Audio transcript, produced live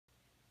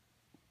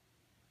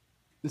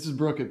This is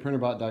Brooke at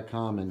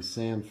Printrbot.com, and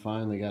Sam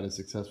finally got a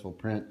successful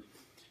print.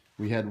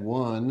 We had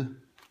one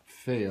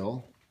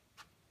fail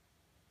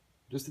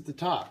just at the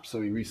top,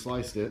 so he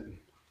resliced it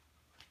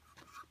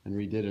and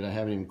redid it. I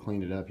haven't even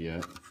cleaned it up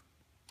yet.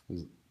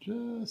 There's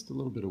just a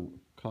little bit of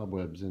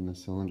cobwebs in the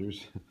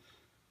cylinders,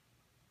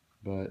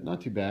 but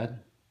not too bad.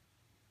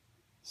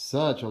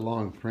 Such a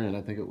long print.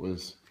 I think it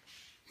was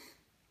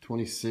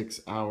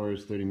 26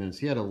 hours, 30 minutes.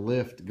 He had a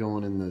lift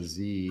going in the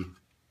Z.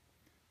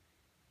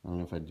 I don't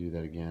know if I'd do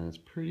that again. It's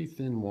pretty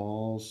thin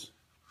walls.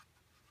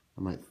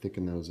 I might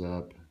thicken those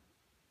up.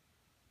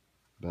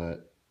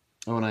 But,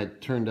 oh, and I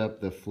turned up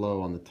the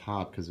flow on the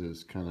top because it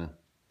was kind of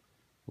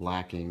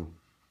lacking.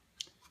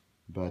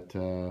 But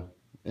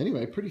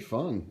anyway, pretty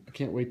fun. I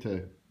can't wait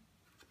to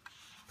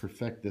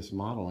perfect this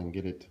model and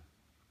get it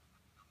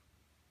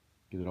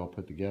all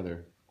put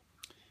together.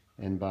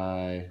 And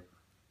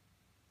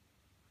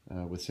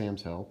with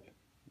Sam's help,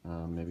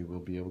 maybe we'll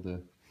be able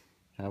to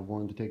have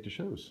one to take to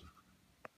shows.